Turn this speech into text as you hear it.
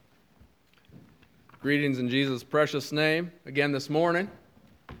Greetings in Jesus' precious name again this morning.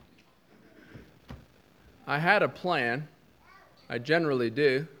 I had a plan. I generally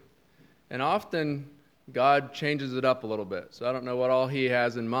do. And often God changes it up a little bit. So I don't know what all he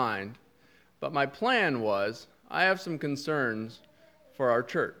has in mind. But my plan was, I have some concerns for our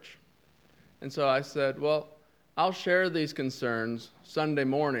church. And so I said, well, I'll share these concerns Sunday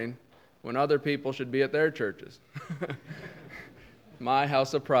morning when other people should be at their churches. How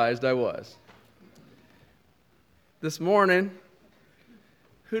surprised I was. This morning,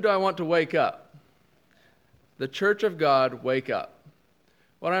 who do I want to wake up? The Church of God, wake up.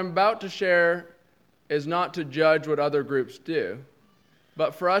 What I'm about to share is not to judge what other groups do,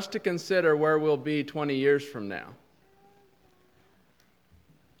 but for us to consider where we'll be 20 years from now.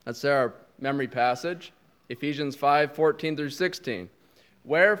 That's our memory passage, Ephesians 5:14 through 16.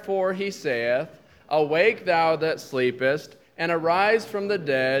 Wherefore he saith, Awake thou that sleepest, and arise from the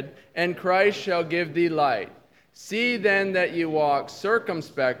dead, and Christ shall give thee light. See then that you walk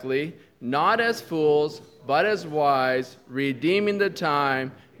circumspectly, not as fools, but as wise, redeeming the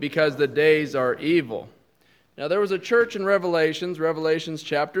time, because the days are evil. Now there was a church in Revelations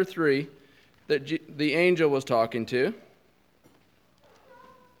chapter 3, that the angel was talking to.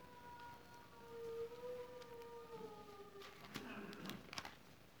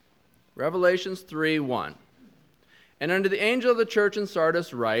 Revelations 3:1. And unto the angel of the church in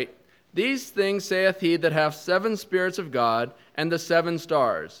Sardis write, These things saith he that hath 7 spirits of God, and the 7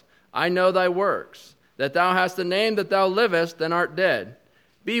 stars. I know thy works, that thou hast a name that thou livest, and art dead.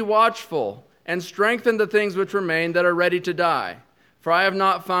 Be watchful, and strengthen the things which remain that are ready to die. For I have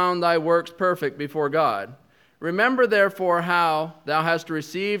not found thy works perfect before God. Remember therefore how thou hast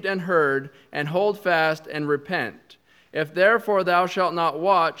received and heard, and hold fast and repent. If therefore thou shalt not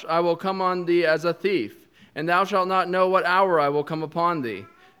watch, I will come on thee as a thief, and thou shalt not know what hour I will come upon thee.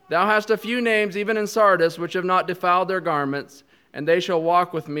 Thou hast a few names even in Sardis, which have not defiled their garments, and they shall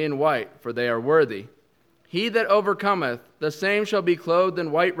walk with me in white, for they are worthy. He that overcometh, the same shall be clothed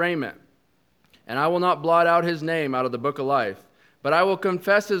in white raiment. And I will not blot out his name out of the book of life, but I will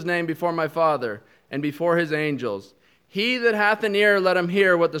confess his name before my Father, and before his angels. He that hath an ear, let him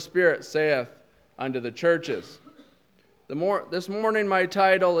hear what the Spirit saith unto the churches. This morning my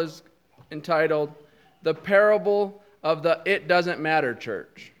title is entitled, The Parable of the It Doesn't Matter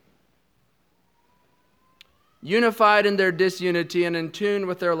Church. Unified in their disunity and in tune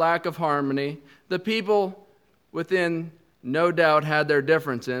with their lack of harmony, the people within no doubt had their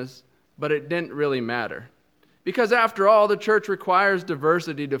differences, but it didn't really matter. Because after all, the church requires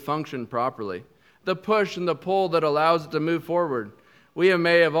diversity to function properly, the push and the pull that allows it to move forward. We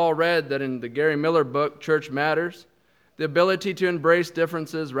may have all read that in the Gary Miller book, Church Matters, the ability to embrace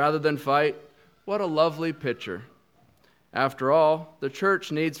differences rather than fight. What a lovely picture. After all, the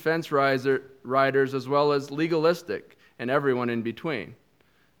church needs fence riders as well as legalistic and everyone in between.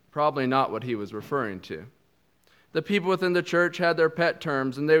 Probably not what he was referring to. The people within the church had their pet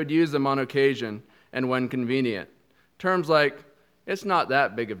terms, and they would use them on occasion and when convenient. Terms like, it's not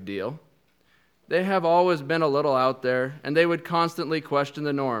that big of a deal. They have always been a little out there, and they would constantly question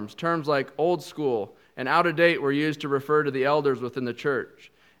the norms. Terms like old school and out of date were used to refer to the elders within the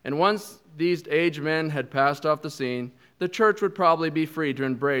church. And once these aged men had passed off the scene, the church would probably be free to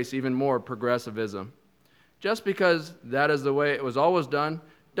embrace even more progressivism. Just because that is the way it was always done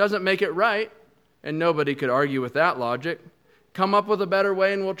doesn't make it right, and nobody could argue with that logic. Come up with a better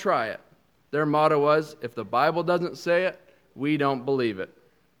way and we'll try it. Their motto was, if the Bible doesn't say it, we don't believe it.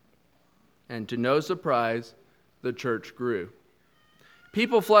 And to no surprise, the church grew.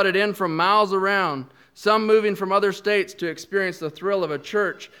 People flooded in from miles around, some moving from other states to experience the thrill of a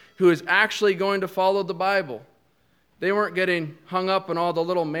church who is actually going to follow the Bible. They weren't getting hung up on all the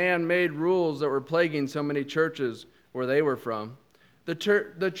little man-made rules that were plaguing so many churches where they were from. The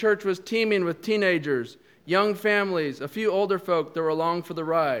church was teeming with teenagers, young families, a few older folk that were along for the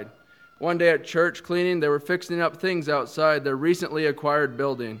ride. One day at church cleaning, they were fixing up things outside their recently acquired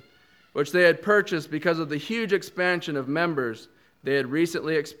building, which they had purchased because of the huge expansion of members they had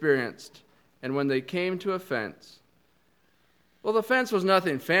recently experienced. And when they came to a fence, well, the fence was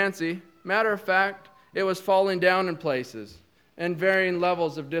nothing fancy. Matter of fact, it was falling down in places and varying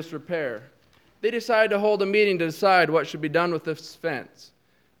levels of disrepair. They decided to hold a meeting to decide what should be done with this fence.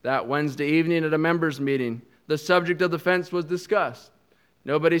 That Wednesday evening at a members' meeting, the subject of the fence was discussed.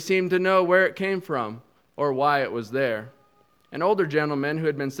 Nobody seemed to know where it came from or why it was there. An older gentleman who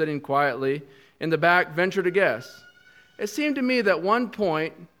had been sitting quietly in the back ventured a guess. It seemed to me that at one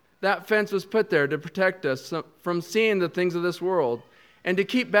point that fence was put there to protect us from seeing the things of this world and to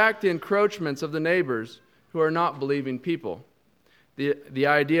keep back the encroachments of the neighbors who are not believing people. The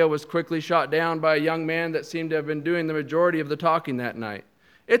idea was quickly shot down by a young man that seemed to have been doing the majority of the talking that night.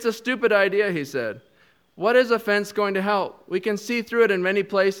 "It's a stupid idea," he said. "What is a fence going to help? We can see through it in many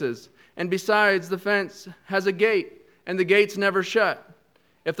places. And besides, the fence has a gate, and the gate's never shut.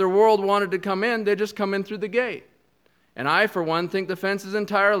 If the world wanted to come in, they'd just come in through the gate. And I, for one, think the fence is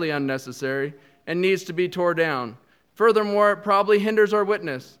entirely unnecessary and needs to be torn down. Furthermore, it probably hinders our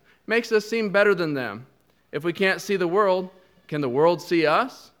witness, makes us seem better than them. If we can't see the world, can the world see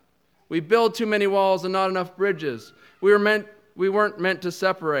us? We build too many walls and not enough bridges. We weren't meant to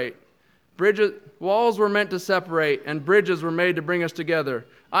separate. Walls were meant to separate, and bridges were made to bring us together.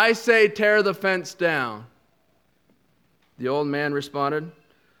 I say, tear the fence down." The old man responded,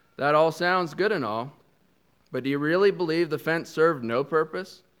 "That all sounds good and all, but do you really believe the fence served no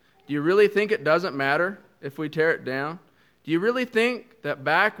purpose? Do you really think it doesn't matter if we tear it down? Do you really think that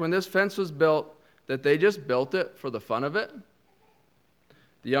back when this fence was built, that they just built it for the fun of it?"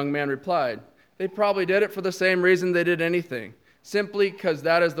 The young man replied, "They probably did it for the same reason they did anything, simply because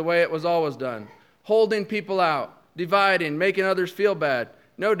that is the way it was always done. Holding people out, dividing, making others feel bad.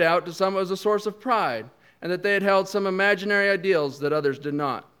 No doubt to some it was a source of pride, and that they had held some imaginary ideals that others did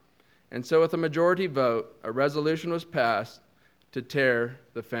not. And so with a majority vote, a resolution was passed to tear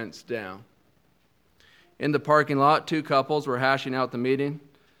the fence down." In the parking lot, two couples were hashing out the meeting.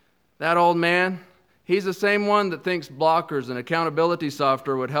 "That old man, he's the same one that thinks blockers and accountability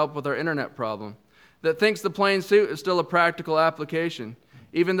software would help with our internet problem, that thinks the plain suit is still a practical application,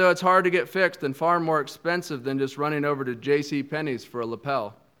 even though it's hard to get fixed and far more expensive than just running over to J.C. Penney's for a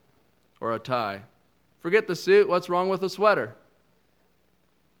lapel or a tie. Forget the suit, what's wrong with a sweater?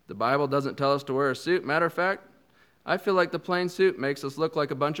 The Bible doesn't tell us to wear a suit. Matter of fact, I feel like the plain suit makes us look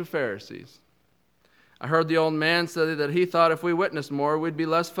like a bunch of Pharisees." I heard the old man say that he thought if we witnessed more, we'd be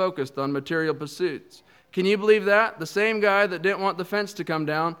less focused on material pursuits. Can you believe that? The same guy that didn't want the fence to come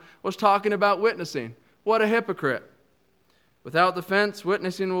down was talking about witnessing. What a hypocrite. Without the fence,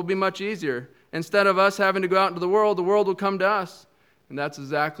 witnessing will be much easier. Instead of us having to go out into the world will come to us. And that's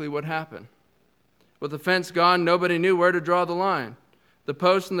exactly what happened. With the fence gone, nobody knew where to draw the line. The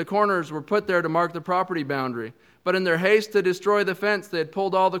posts in the corners were put there to mark the property boundary. But in their haste to destroy the fence, they had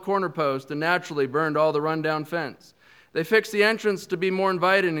pulled all the corner posts and naturally burned all the rundown fence. They fixed the entrance to be more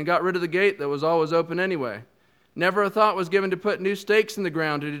inviting and got rid of the gate that was always open anyway. Never a thought was given to put new stakes in the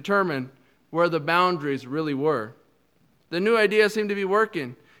ground to determine where the boundaries really were. The new idea seemed to be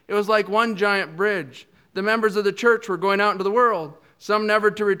working. It was like one giant bridge. The members of the church were going out into the world, some never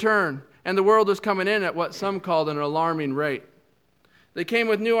to return, and the world was coming in at what some called an alarming rate. They came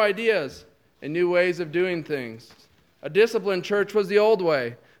with new ideas and new ways of doing things. A disciplined church was the old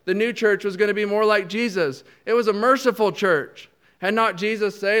way. The new church was going to be more like Jesus. It was a merciful church. Had not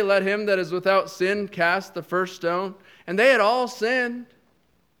Jesus say, "Let him that is without sin cast the first stone"? And they had all sinned.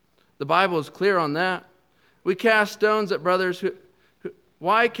 The Bible is clear on that. Why cast stones at brothers who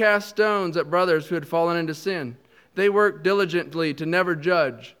had fallen into sin? They worked diligently to never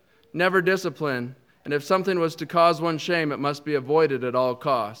judge, never discipline, and if something was to cause one shame, it must be avoided at all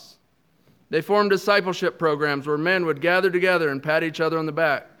costs. They formed discipleship programs where men would gather together and pat each other on the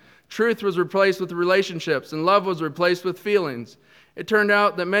back. Truth was replaced with relationships, and love was replaced with feelings. It turned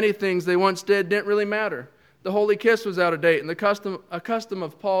out that many things they once did didn't really matter. The holy kiss was out of date, and a custom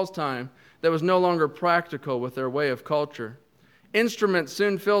of Paul's time that was no longer practical with their way of culture. Instruments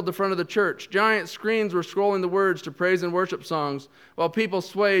soon filled the front of the church. Giant screens were scrolling the words to praise and worship songs, while people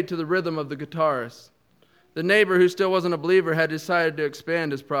swayed to the rhythm of the guitarist. The neighbor, who still wasn't a believer, had decided to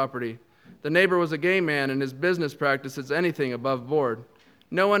expand his property. The neighbor was a gay man, and his business practices anything above board.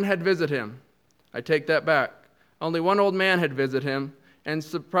 No one had visited him. I take that back. Only one old man had visited him, and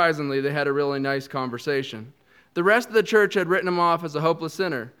surprisingly, they had a really nice conversation. The rest of the church had written him off as a hopeless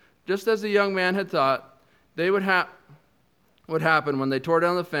sinner. Just as the young man had thought would happen when they tore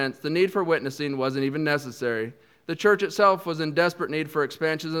down the fence, the need for witnessing wasn't even necessary. The church itself was in desperate need for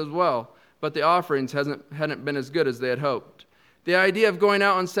expansion as well, but the offerings hadn't been as good as they had hoped. The idea of going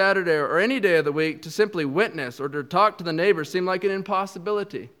out on Saturday or any day of the week to simply witness or to talk to the neighbors seemed like an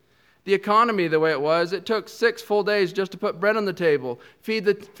impossibility. The economy, the way it was, it took 6 full days just to put bread on the table, feed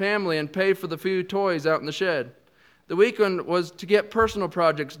the family, and pay for the few toys out in the shed. The weekend was to get personal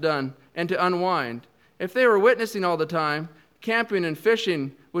projects done and to unwind. If they were witnessing all the time, camping and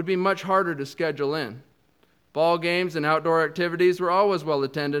fishing would be much harder to schedule in. Ball games and outdoor activities were always well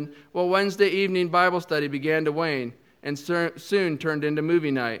attended, while Wednesday evening Bible study began to wane and soon turned into movie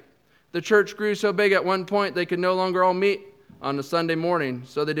night. The church grew so big at one point they could no longer all meet on a Sunday morning,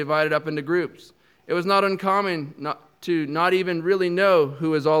 so they divided up into groups. It was not uncommon to not even really know who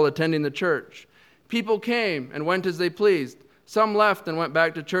was all attending the church. People came and went as they pleased. Some left and went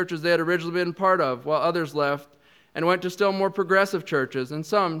back to churches they had originally been part of, while others left and went to still more progressive churches, and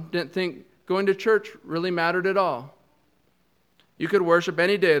some didn't think going to church really mattered at all. You could worship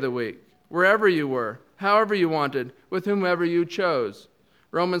any day of the week, wherever you were, however you wanted, with whomever you chose.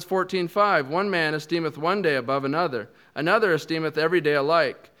 Romans 14:5, one man esteemeth one day above another, another esteemeth every day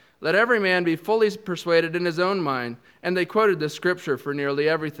alike. Let every man be fully persuaded in his own mind, and they quoted this scripture for nearly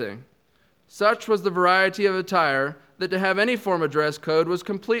everything. Such was the variety of attire that to have any form of dress code was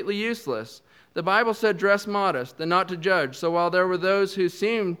completely useless. The Bible said dress modest and not to judge, so while there were those who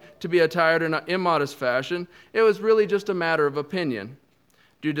seemed to be attired in an immodest fashion, it was really just a matter of opinion.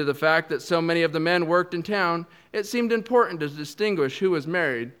 Due to the fact that so many of the men worked in town, it seemed important to distinguish who was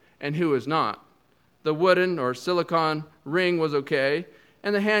married and who was not. The wooden or silicone ring was okay,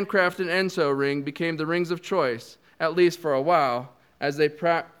 and the handcrafted Enso ring became the rings of choice, at least for a while, as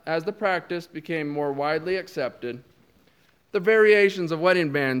the practice became more widely accepted. The variations of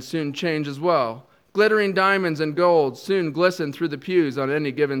wedding bands soon changed as well. Glittering diamonds and gold soon glistened through the pews on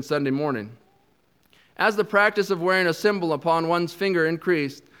any given Sunday morning. As the practice of wearing a symbol upon one's finger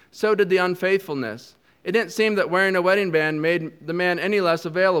increased, so did the unfaithfulness. It didn't seem that wearing a wedding band made the man any less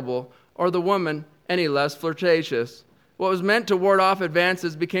available or the woman any less flirtatious. What was meant to ward off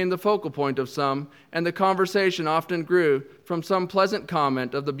advances became the focal point of some, and the conversation often grew from some pleasant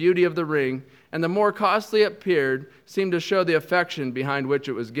comment of the beauty of the ring, and the more costly it appeared seemed to show the affection behind which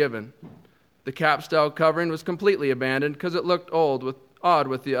it was given. The cap-style covering was completely abandoned because it looked odd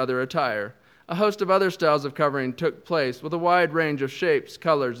with the other attire. A host of other styles of covering took place with a wide range of shapes,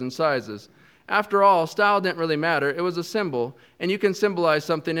 colors, and sizes. After all, style didn't really matter. It was a symbol, and you can symbolize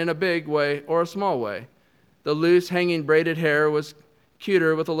something in a big way or a small way. The loose, hanging braided hair was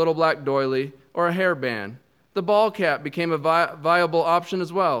cuter with a little black doily or a hairband. The ball cap became a viable option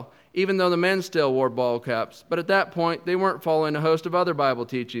as well, even though the men still wore ball caps. But at that point, they weren't following a host of other Bible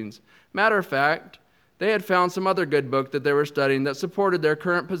teachings. Matter of fact, they had found some other good book that they were studying that supported their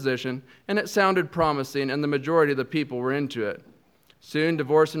current position, and it sounded promising, and the majority of the people were into it. Soon,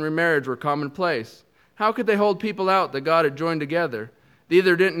 divorce and remarriage were commonplace. How could they hold people out that God had joined together? They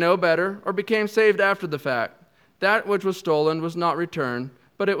either didn't know better or became saved after the fact. That which was stolen was not returned,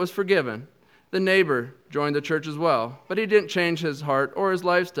 but it was forgiven. The neighbor joined the church as well, but he didn't change his heart or his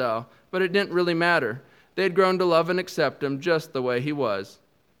lifestyle, but it didn't really matter. They had grown to love and accept him just the way he was.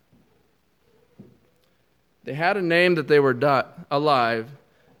 They had a name that they were alive,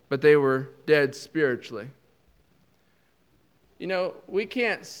 but they were dead spiritually. You know, we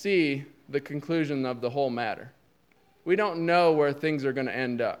can't see the conclusion of the whole matter. We don't know where things are going to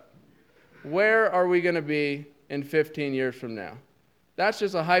end up. Where are we going to be in 15 years from now? That's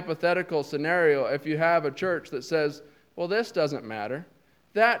just a hypothetical scenario if you have a church that says, well, this doesn't matter.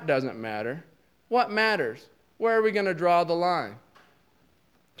 That doesn't matter. What matters? Where are we going to draw the line?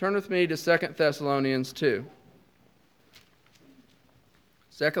 Turn with me to 2 Thessalonians 2.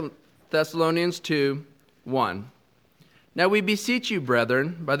 2 Thessalonians 2, 1. Now we beseech you,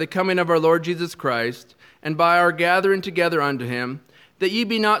 brethren, by the coming of our Lord Jesus Christ, and by our gathering together unto him, that ye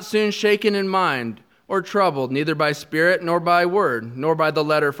be not soon shaken in mind, or troubled, neither by spirit, nor by word, nor by the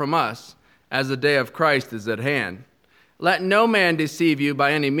letter from us, as the day of Christ is at hand. Let no man deceive you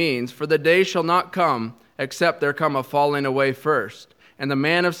by any means, for the day shall not come, except there come a falling away first, and the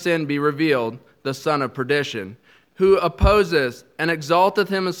man of sin be revealed, the son of perdition, who opposeth and exalteth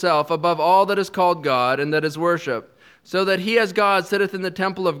himself above all that is called God and that is worshipped, so that he as God sitteth in the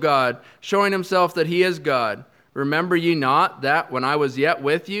temple of God, showing himself that he is God. Remember ye not that when I was yet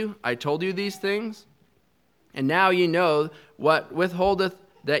with you, I told you these things? And now ye know what withholdeth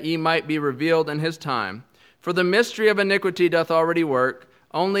that ye might be revealed in his time. For the mystery of iniquity doth already work,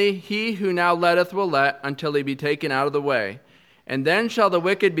 only he who now letteth will let until he be taken out of the way. And then shall the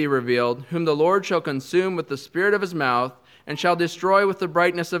wicked be revealed, whom the Lord shall consume with the spirit of his mouth, and shall destroy with the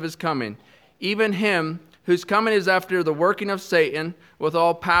brightness of his coming, even him whose coming is after the working of Satan, with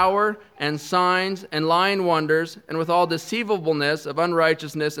all power and signs and lying wonders, and with all deceivableness of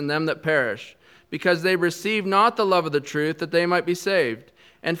unrighteousness in them that perish, because they receive not the love of the truth, that they might be saved.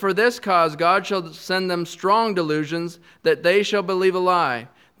 And for this cause God shall send them strong delusions, that they shall believe a lie,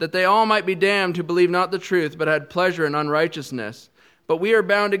 that they all might be damned who believe not the truth, but had pleasure in unrighteousness. But we are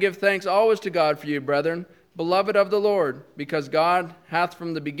bound to give thanks always to God for you, brethren, beloved of the Lord, because God hath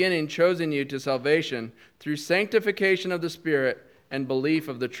from the beginning chosen you to salvation, through sanctification of the Spirit and belief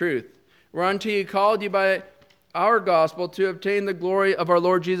of the truth, whereunto he called you by our gospel to obtain the glory of our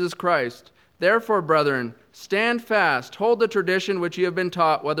Lord Jesus Christ. Therefore, brethren, stand fast, hold the tradition which ye have been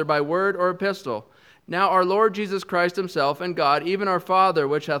taught, whether by word or epistle. Now our Lord Jesus Christ himself and God, even our Father,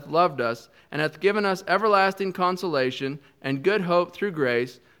 which hath loved us, and hath given us everlasting consolation and good hope through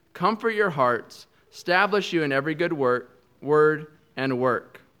grace, comfort your hearts, establish you in every good word and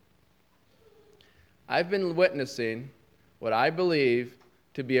work. I've been witnessing what I believe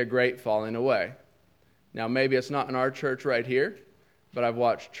to be a great falling away. Now, maybe it's not in our church right here, but I've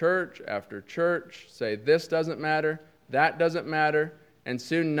watched church after church say this doesn't matter, that doesn't matter, and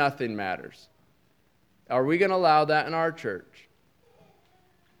soon nothing matters. Are we going to allow that in our church?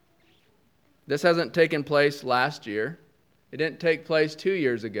 This hasn't taken place last year. It didn't take place 2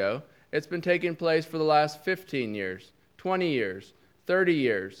 years ago. It's been taking place for the last 15 years, 20 years, 30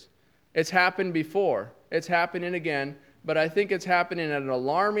 years. It's happened before. It's happening again, but I think it's happening at an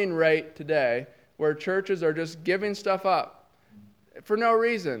alarming rate today where churches are just giving stuff up for no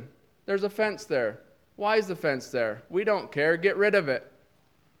reason. There's a fence there. Why is the fence there? We don't care. Get rid of it.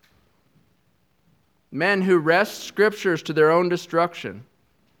 Men who wrest scriptures to their own destruction.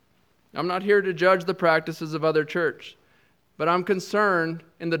 I'm not here to judge the practices of other churches, but I'm concerned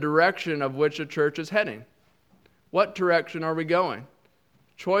in the direction of which a church is heading. What direction are we going?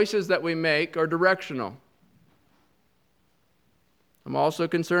 Choices that we make are directional. I'm also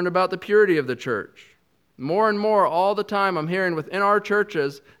concerned about the purity of the church. More and more, all the time, I'm hearing within our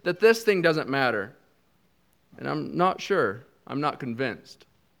churches that this thing doesn't matter. And I'm not sure. I'm not convinced.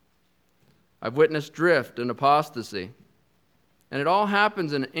 I've witnessed drift and apostasy. And it all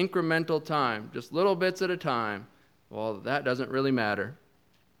happens in incremental time, just little bits at a time. Well, that doesn't really matter.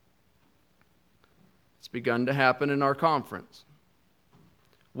 It's begun to happen in our conference.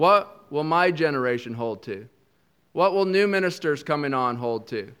 What will my generation hold to? What will new ministers coming on hold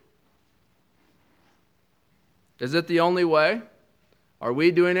to? Is it the only way? Are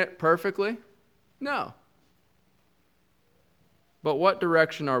we doing it perfectly? No. But what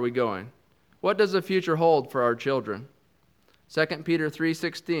direction are we going? What does the future hold for our children? 2 Peter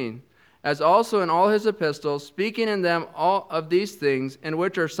 3:16, as also in all his epistles, speaking in them all of these things, in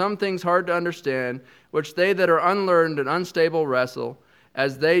which are some things hard to understand, which they that are unlearned and unstable wrestle,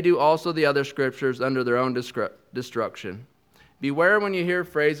 as they do also the other scriptures under their own destruction. Beware when you hear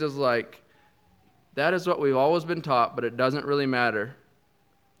phrases like, that is what we've always been taught, but it doesn't really matter.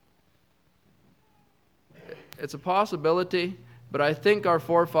 It's a possibility, but I think our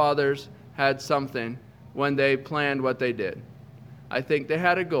forefathers had something when they planned what they did. I think they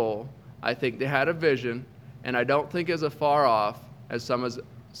had a goal. I think they had a vision, and I don't think it's as far off as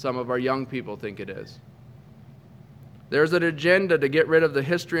some of our young people think it is. There's an agenda to get rid of the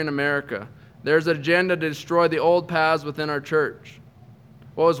history in America. There's an agenda to destroy the old paths within our church.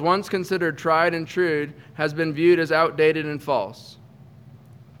 What was once considered tried and true has been viewed as outdated and false.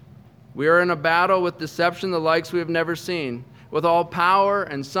 We are in a battle with deception the likes we have never seen, with all power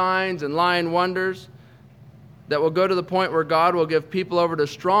and signs and lying wonders that will go to the point where God will give people over to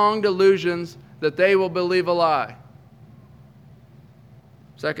strong delusions that they will believe a lie.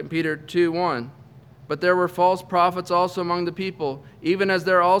 2 Peter 2:1. But there were false prophets also among the people, even as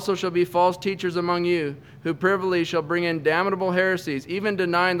there also shall be false teachers among you, who privily shall bring in damnable heresies, even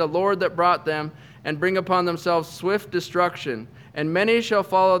denying the Lord that brought them, and bring upon themselves swift destruction. And many shall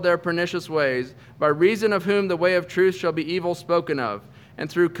follow their pernicious ways, by reason of whom the way of truth shall be evil spoken of. And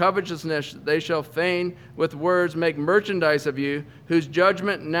through covetousness they shall fain with words make merchandise of you, whose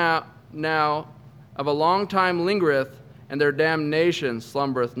judgment now of a long time lingereth, and their damnation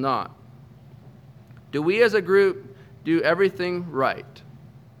slumbereth not. Do we as a group do everything right?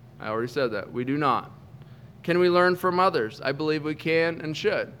 I already said that. We do not. Can we learn from others? I believe we can and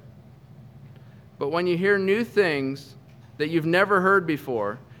should. But when you hear new things that you've never heard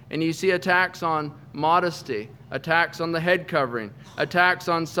before, and you see attacks on modesty, attacks on the head covering, attacks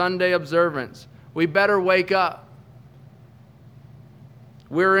on Sunday observance, we better wake up.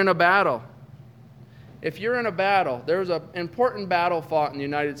 We're in a battle. If you're in a battle, there's an important battle fought in the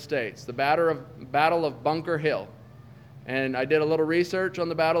United States, the Battle of Bunker Hill. And I did a little research on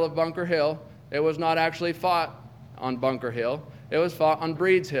the Battle of Bunker Hill. It was not actually fought on Bunker Hill. It was fought on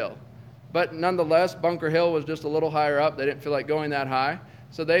Breeds Hill. But nonetheless, Bunker Hill was just a little higher up. They didn't feel like going that high.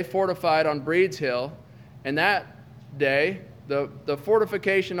 So they fortified on Breeds Hill. And that day, the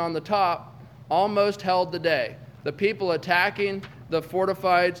fortification on the top almost held the day. The people attacking the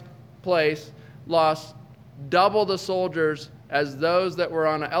fortified place lost double the soldiers as those that were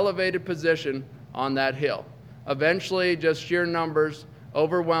on an elevated position on that hill. Eventually, just sheer numbers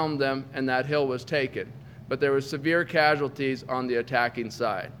overwhelmed them, and that hill was taken. But there were severe casualties on the attacking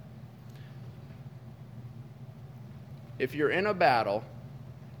side. If you're in a battle,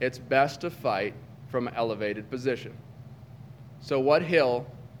 it's best to fight from an elevated position. So what hill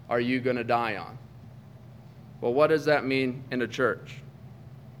are you going to die on? Well, what does that mean in a church?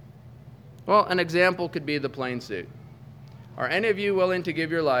 Well, an example could be the plain suit. Are any of you willing to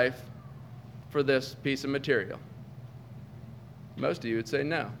give your life for this piece of material? Most of you would say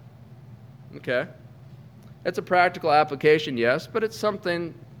no. Okay. It's a practical application, yes, but it's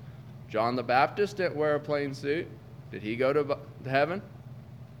something. John the Baptist didn't wear a plain suit. Did he go to heaven?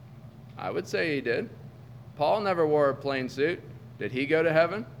 I would say he did. Paul never wore a plain suit. Did he go to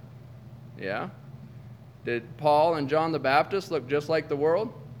heaven? Yeah. Did Paul and John the Baptist look just like the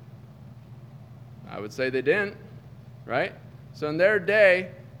world? I would say they didn't, right? So in their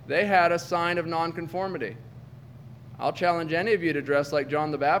day, they had a sign of nonconformity. I'll challenge any of you to dress like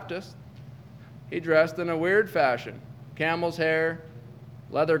John the Baptist. He dressed in a weird fashion. Camel's hair,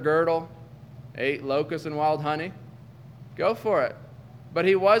 leather girdle, ate locusts and wild honey. Go for it. But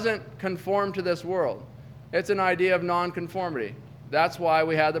he wasn't conformed to this world. It's an idea of nonconformity. That's why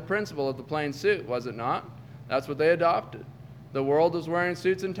we had the principle of the plain suit, was it not? That's what they adopted. The world was wearing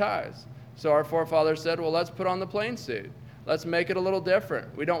suits and ties. So our forefathers said, well, let's put on the plain suit. Let's make it a little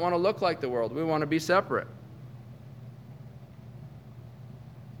different. We don't want to look like the world. We want to be separate.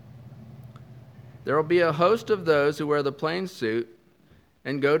 There will be a host of those who wear the plain suit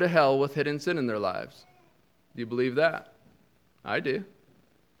and go to hell with hidden sin in their lives. Do you believe that? I do.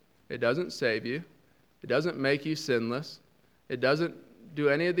 It doesn't save you. It doesn't make you sinless. It doesn't do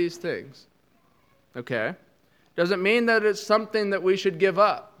any of these things. Okay? Doesn't mean that it's something that we should give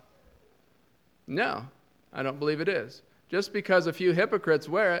up. No, I don't believe it is. Just because a few hypocrites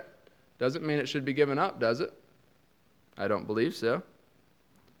wear it doesn't mean it should be given up, does it? I don't believe so.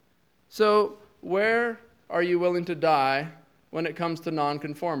 So, where are you willing to die when it comes to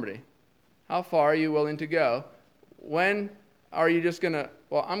nonconformity? How far are you willing to go? When are you just going to,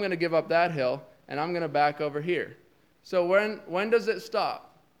 well, I'm going to give up that hill and I'm going to back over here? So when does it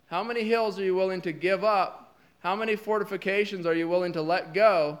stop? How many hills are you willing to give up? How many fortifications are you willing to let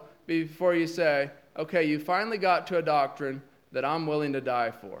go before you say, okay, you finally got to a doctrine that I'm willing to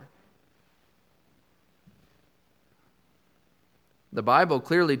die for? The Bible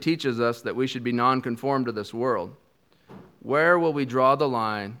clearly teaches us that we should be nonconformed to this world. Where will we draw the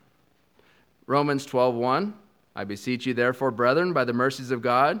line? Romans 12:1, I beseech you therefore, brethren, by the mercies of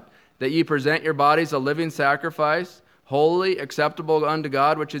God, that ye present your bodies a living sacrifice, holy, acceptable unto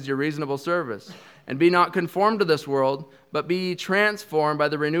God, which is your reasonable service. And be not conformed to this world, but be ye transformed by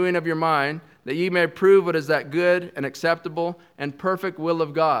the renewing of your mind, that ye may prove what is that good and acceptable and perfect will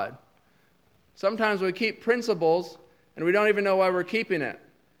of God. Sometimes we keep principles and we don't even know why we're keeping it.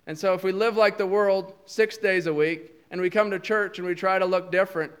 And so if we live like the world 6 days a week and we come to church and we try to look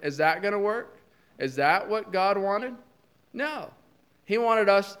different, is that going to work? Is that what God wanted? No. He wanted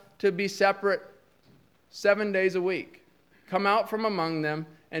us to be separate 7 days a week. Come out from among them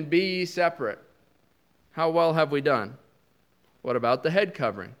and be ye separate. How well have we done? What about the head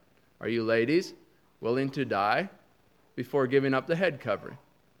covering? Are you ladies willing to die before giving up the head covering?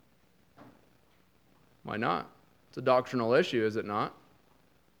 Why not? It's a doctrinal issue, is it not?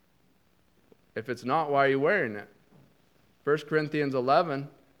 If it's not, why are you wearing it? 1 Corinthians 11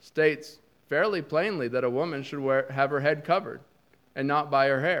 states fairly plainly that a woman should have her head covered, and not by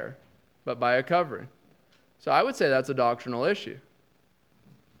her hair, but by a covering. So I would say that's a doctrinal issue.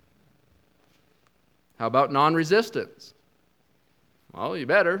 How about non-resistance? Well, you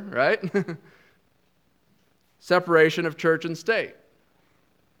better, right? Separation of church and state.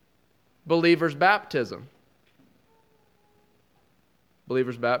 Believers' baptism.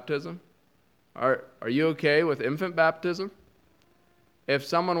 Believers' baptism. Are you okay with infant baptism? If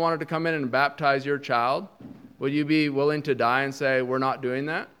someone wanted to come in and baptize your child, would you be willing to die and say, we're not doing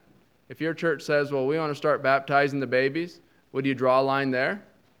that? If your church says, well, we want to start baptizing the babies, would you draw a line there?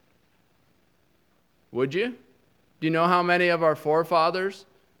 Would you? Do you know how many of our forefathers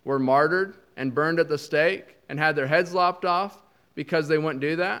were martyred and burned at the stake and had their heads lopped off because they wouldn't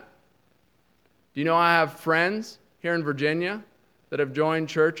do that? Do you know I have friends here in Virginia that have joined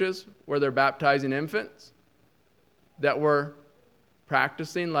churches where they're baptizing infants that were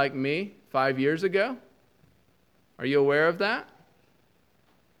practicing like me 5 years ago? Are you aware of that?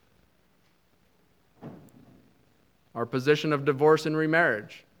 Our position of divorce and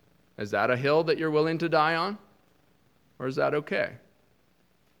remarriage. Is that a hill that you're willing to die on? Or is that okay?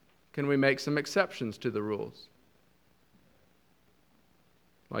 Can we make some exceptions to the rules?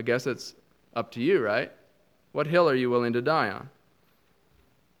 Well, I guess it's up to you, right? What hill are you willing to die on?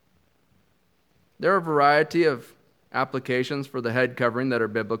 There are a variety of applications for the head covering that are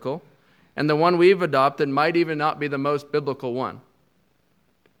biblical, and the one we've adopted might even not be the most biblical one.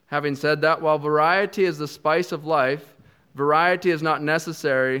 Having said that, while variety is the spice of life, variety is not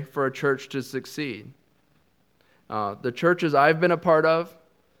necessary for a church to succeed. The churches I've been a part of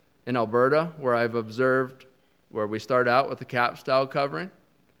in Alberta, where I've observed where we start out with a cap-style covering,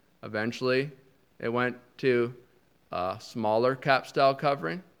 eventually it went to a smaller cap-style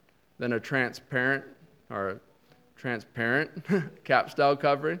covering, then a transparent cap-style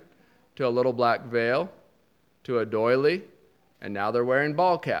covering, to a little black veil, to a doily, and now they're wearing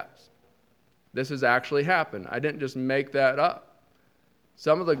ball caps. This has actually happened. I didn't just make that up.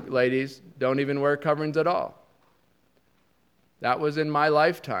 Some of the ladies don't even wear coverings at all. That was in my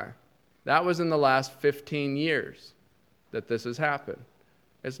lifetime. That was in the last 15 years that this has happened.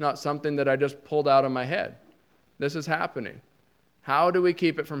 It's not something that I just pulled out of my head. This is happening. How do we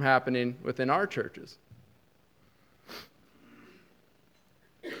keep it from happening within our churches?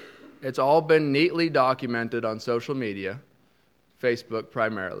 It's all been neatly documented on social media, Facebook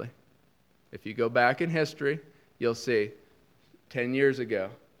primarily. If you go back in history, you'll see 10 years ago,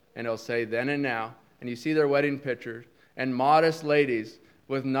 and it'll say then and now, and you see their wedding pictures, and modest ladies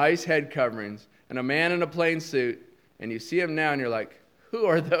with nice head coverings, and a man in a plain suit, and you see them now, and you're like, who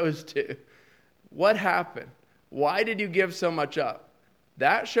are those two? What happened? Why did you give so much up?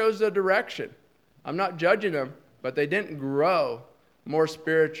 That shows the direction. I'm not judging them, but they didn't grow more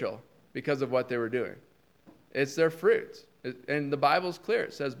spiritual because of what they were doing. It's their fruits. And the Bible's clear.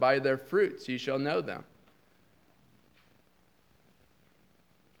 It says, by their fruits you shall know them.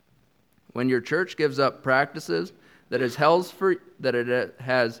 When your church gives up practices that it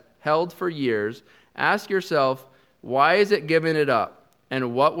has held for years, ask yourself, why is it giving it up?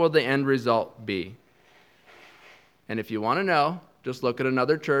 And what will the end result be? And if you want to know, just look at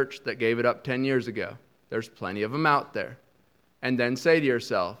another church that gave it up 10 years ago. There's plenty of them out there. And then say to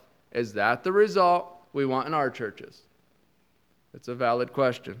yourself, is that the result we want in our churches? It's a valid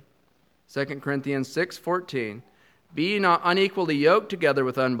question. 2 Corinthians 6:14, be ye not unequally yoked together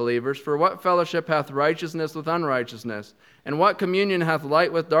with unbelievers, for what fellowship hath righteousness with unrighteousness? And what communion hath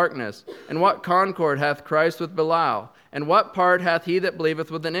light with darkness? And what concord hath Christ with Belial? And what part hath he that believeth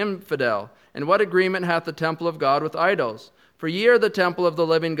with an infidel? And what agreement hath the temple of God with idols? For ye are the temple of the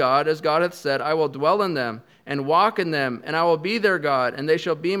living God, as God hath said, I will dwell in them, and walk in them, and I will be their God, and they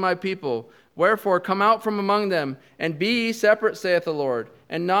shall be my people. Wherefore come out from among them, and be ye separate, saith the Lord,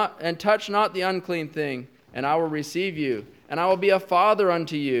 and touch not the unclean thing, and I will receive you, and I will be a father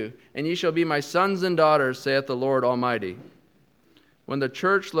unto you, and ye shall be my sons and daughters, saith the Lord Almighty. When the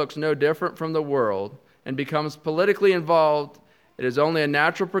church looks no different from the world and becomes politically involved, it is only a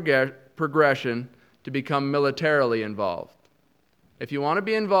natural progression to become militarily involved. If you want to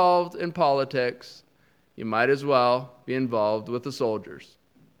be involved in politics, you might as well be involved with the soldiers.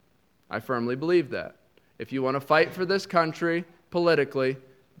 I firmly believe that. If you want to fight for this country politically,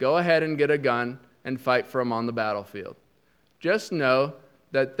 go ahead and get a gun and fight for them on the battlefield. Just know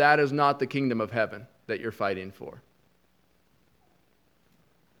that that is not the kingdom of heaven that you're fighting for.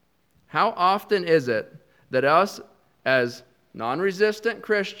 How often is it that us as non-resistant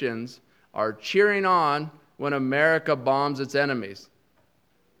Christians are cheering on when America bombs its enemies?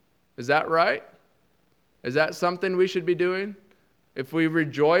 Is that right? Is that something we should be doing? If we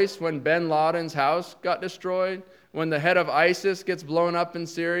rejoice when bin Laden's house got destroyed, when the head of ISIS gets blown up in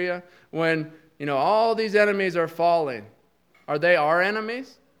Syria, when all these enemies are falling, are they our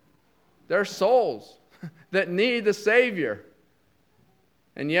enemies? They're souls that need the Savior.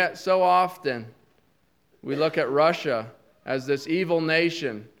 And yet so often we look at Russia as this evil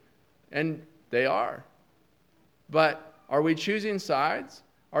nation, and they are. But are we choosing sides?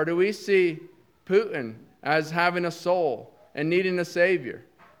 Or do we see Putin as having a soul and needing a Savior?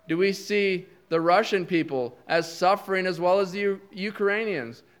 Do we see the Russian people as suffering as well as the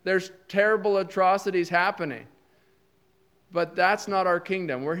Ukrainians? There's terrible atrocities happening. But that's not our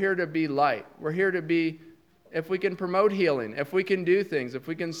kingdom. We're here to be light. We're here to be, if we can promote healing, if we can do things, if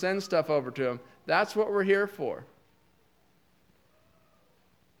we can send stuff over to them, that's what we're here for.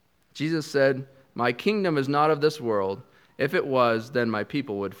 Jesus said, my kingdom is not of this world. If it was, then my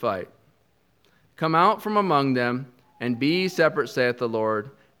people would fight. Come out from among them, and be ye separate, saith the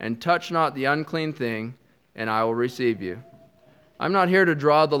Lord, and touch not the unclean thing, and I will receive you. I'm not here to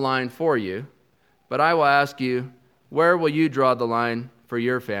draw the line for you, but I will ask you, where will you draw the line for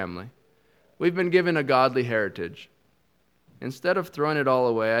your family? We've been given a godly heritage. Instead of throwing it all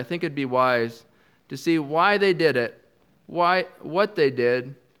away, I think it'd be wise to see why they did it, what they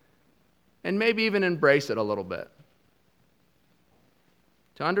did, and maybe even embrace it a little bit.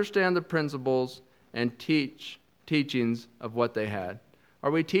 To understand the principles and teachings of what they had. Are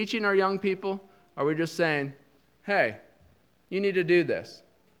we teaching our young people? Are we just saying, hey, you need to do this?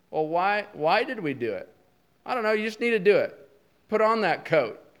 Well, why did we do it? I don't know, you just need to do it. Put on that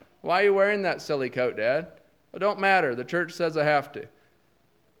coat. Why are you wearing that silly coat, Dad? Well, don't matter. The church says I have to.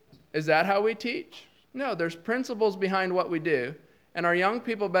 Is that how we teach? No, there's principles behind what we do, and our young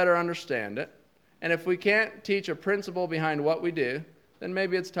people better understand it. And if we can't teach a principle behind what we do, then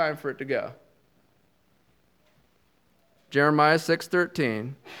maybe it's time for it to go. Jeremiah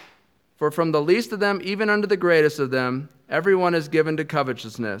 6:13. For from the least of them, even unto the greatest of them, everyone is given to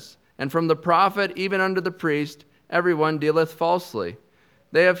covetousness. And from the prophet, even unto the priest, everyone dealeth falsely.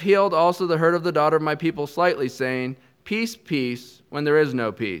 They have healed also the hurt of the daughter of my people slightly, saying, Peace, peace, when there is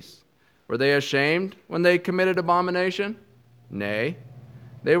no peace. Were they ashamed when they committed abomination? Nay,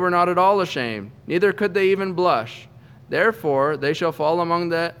 they were not at all ashamed, neither could they even blush. Therefore they shall fall among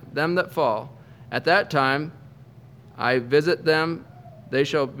them that fall. At that time I visit them, they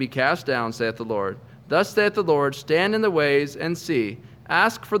shall be cast down, saith the Lord. Thus saith the Lord, stand in the ways and see.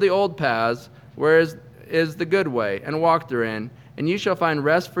 Ask for the old paths, where is the good way, and walk therein, and ye shall find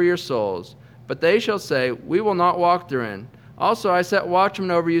rest for your souls. But they shall say, we will not walk therein. Also I set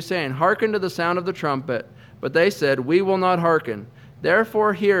watchmen over you, saying, Hearken to the sound of the trumpet. But they said, we will not hearken.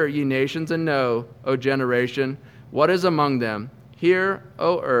 Therefore hear, ye nations, and know, O generation, what is among them. Hear,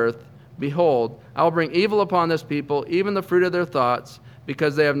 O earth, behold, I will bring evil upon this people, even the fruit of their thoughts,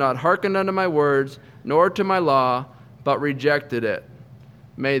 because they have not hearkened unto my words, nor to my law, but rejected it.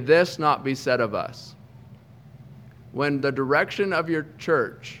 May this not be said of us. When the direction of your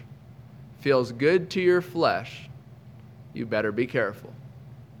church feels good to your flesh, you better be careful.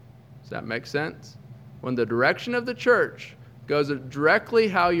 Does that make sense? When the direction of the church goes directly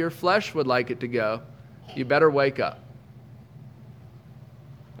how your flesh would like it to go, you better wake up.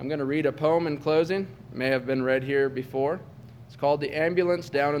 I'm going to read a poem in closing. It may have been read here before. It's called The Ambulance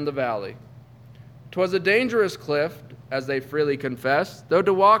Down in the Valley. 'Twas a dangerous cliff, as they freely confessed, though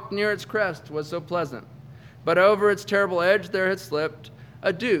to walk near its crest was so pleasant. But over its terrible edge there had slipped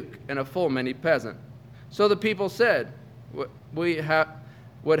a duke and a full many peasant. So the people said,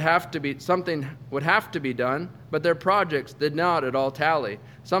 something would have to be done, but their projects did not at all tally.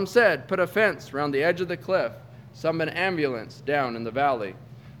 Some said, put a fence round the edge of the cliff, some an ambulance down in the valley.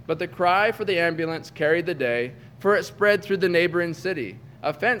 But the cry for the ambulance carried the day, for it spread through the neighboring city.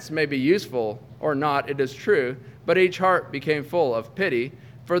 A fence may be useful or not, it is true, but each heart became full of pity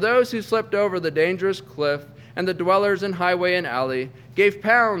for those who slipped over the dangerous cliff, and the dwellers in highway and alley gave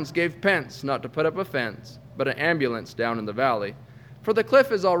pounds, gave pence, not to put up a fence, but an ambulance down in the valley. For the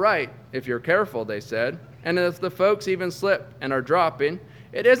cliff is all right, if you're careful, they said, and if the folks even slip and are dropping,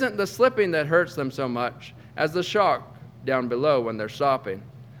 it isn't the slipping that hurts them so much as the shock down below when they're stopping.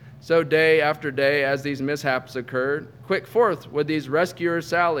 So day after day, as these mishaps occurred, quick forth would these rescuers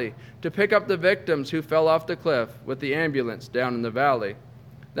sally to pick up the victims who fell off the cliff with the ambulance down in the valley.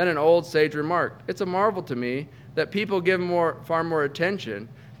 Then an old sage remarked, it's a marvel to me that people give far more attention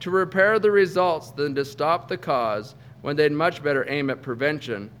to repair the results than to stop the cause, when they'd much better aim at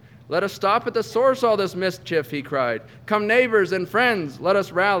prevention. Let us stop at the source all this mischief, he cried. Come neighbors and friends, let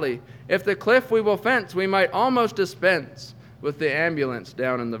us rally. If the cliff we will fence, we might almost dispense with the ambulance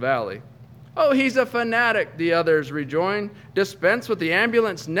down in the valley. Oh, he's a fanatic, the others rejoined. Dispense with the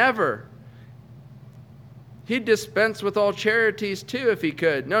ambulance? Never. He'd dispense with all charities too if he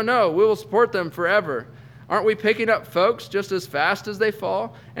could. No, we will support them forever. Aren't we picking up folks just as fast as they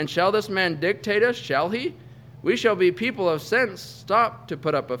fall? And shall this man dictate us, shall he? We shall be people of sense, stop to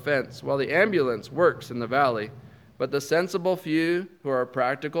put up a fence while the ambulance works in the valley. But the sensible few, who are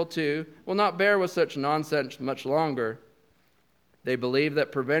practical too, will not bear with such nonsense much longer. They believe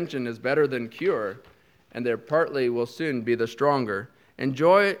that prevention is better than cure, and their partly will soon be the stronger.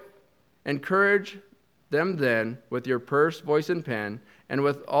 Encourage them then with your purse, voice, and pen, and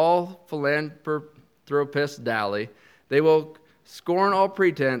with all philanthropists dally. They will scorn all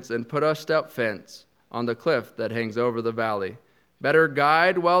pretense and put a stout fence on the cliff that hangs over the valley. Better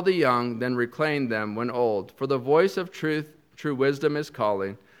guide while the young than reclaim them when old, for the voice of truth, true wisdom is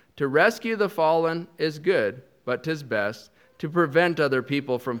calling. To rescue the fallen is good, but 'tis best to prevent other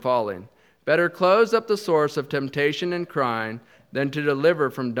people from falling. Better close up the source of temptation and crime than to deliver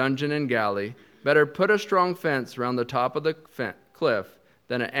from dungeon and galley. Better put a strong fence round the top of the cliff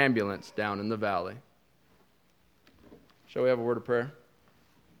than an ambulance down in the valley. Shall we have a word of prayer?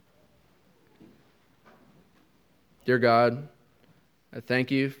 Dear God, I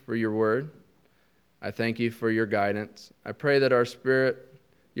thank you for your word. I thank you for your guidance. I pray that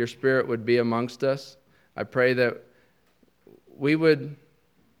your spirit would be amongst us. I pray that we would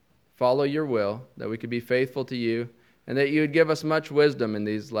follow your will, that we could be faithful to you, and that you would give us much wisdom in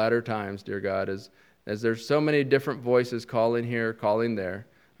these latter times, dear God, as there's so many different voices calling here, calling there.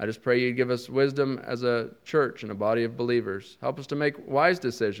 I just pray you'd give us wisdom as a church and a body of believers. Help us to make wise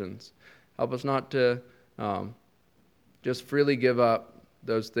decisions. Help us not to just freely give up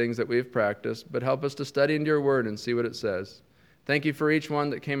those things that we've practiced, but help us to study into your word and see what it says. Thank you for each one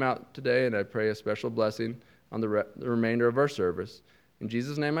that came out today, and I pray a special blessing on the remainder of our service. In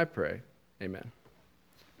Jesus' name I pray, amen.